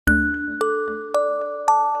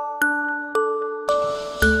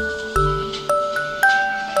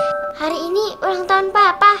ulang tahun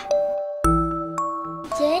Papa.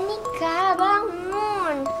 Jenica,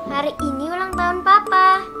 bangun. Hari ini ulang tahun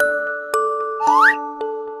Papa.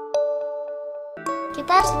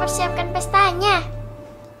 Kita harus persiapkan pestanya.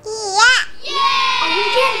 Iya. Ayo,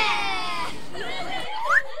 Jen.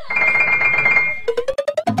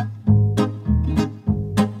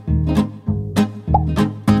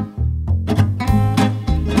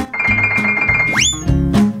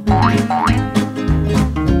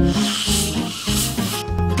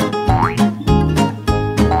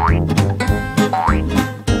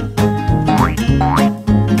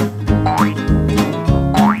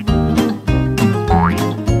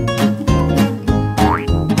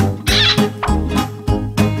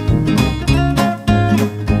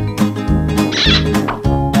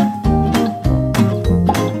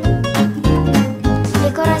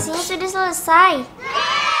 Dekorasinya sudah selesai.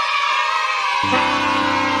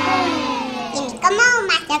 Jenica mau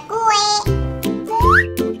masak kue.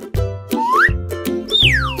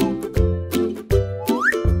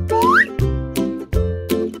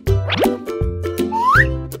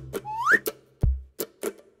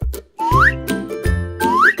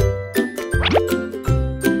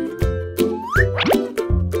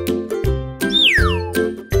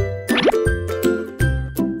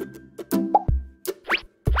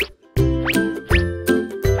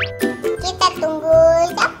 Kita tunggu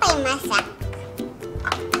siapa yang masak.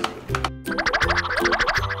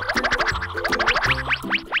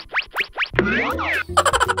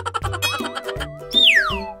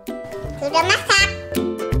 Sudah masak.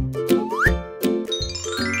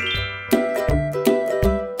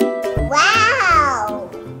 Wow,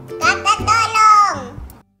 kakak tolong.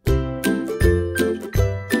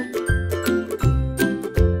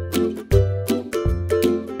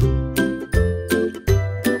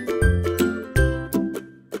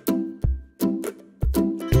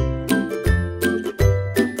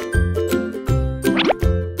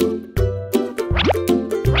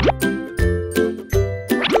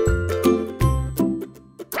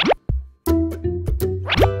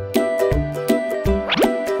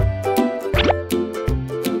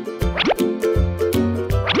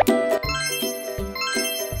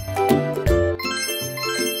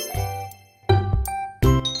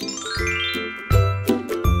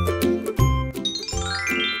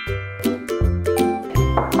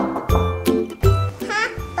 Hah,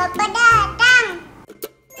 Papa datang.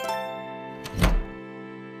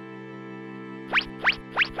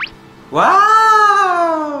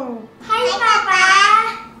 Wow! Hai, Papa.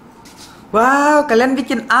 Wow, kalian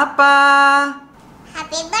bikin apa?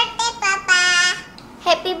 Happy birthday, Papa.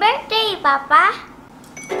 Happy birthday, Papa.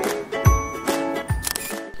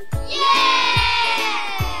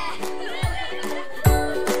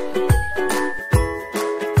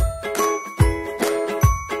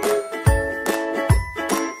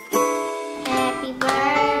 Happy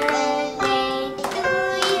birthday to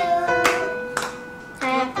you.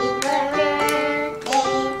 Happy birthday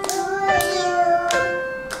To you.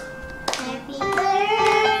 Happy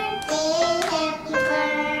birthday, happy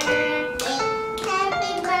birthday,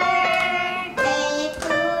 happy birthday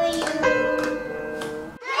to you.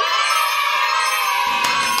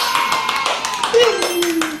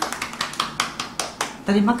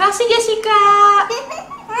 Terima kasih Jessica.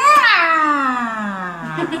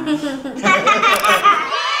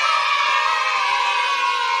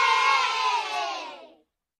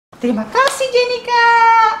 Terima kasih Jenica.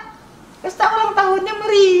 Pesta ulang tahunnya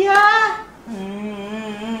meriah.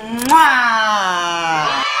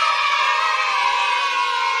 Mwah.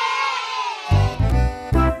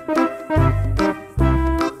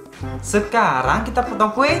 Sekarang kita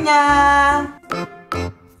potong kuenya.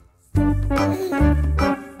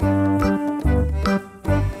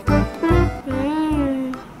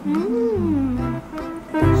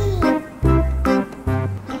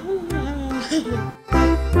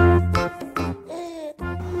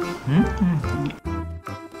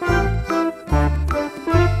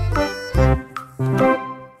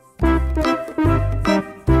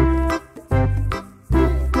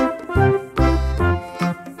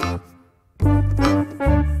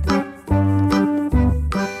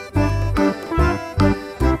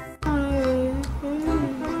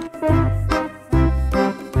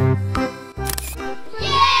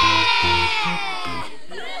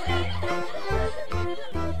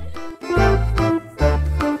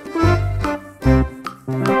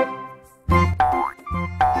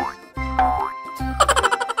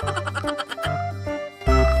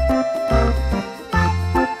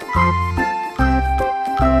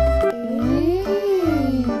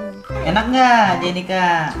 Enak nggak,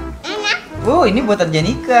 Jenica? Enak. Oh, ini buatan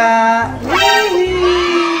Jenica.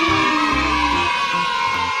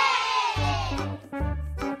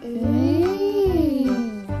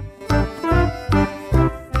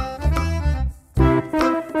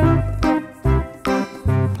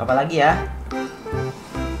 papa lagi ya.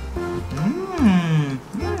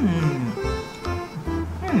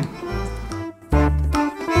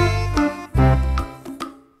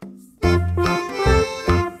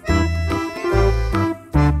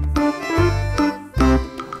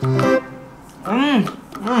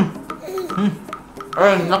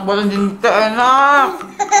 Enak banget Jenica, enak.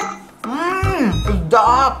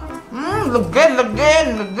 Sedap.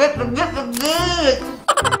 Legit.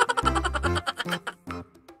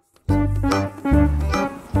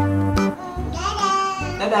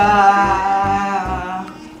 Dadah.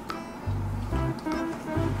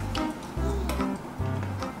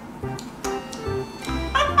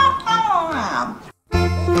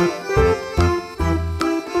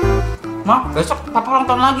 Ma, besok papa ulang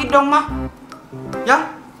tahun lagi dong, Ma.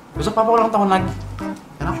 Ya, besok papa ulang tahun lagi.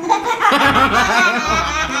 Enak.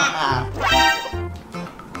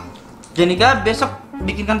 Jenica, besok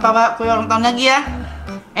bikinkan papa kue ulang tahun lagi ya.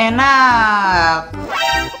 Enak.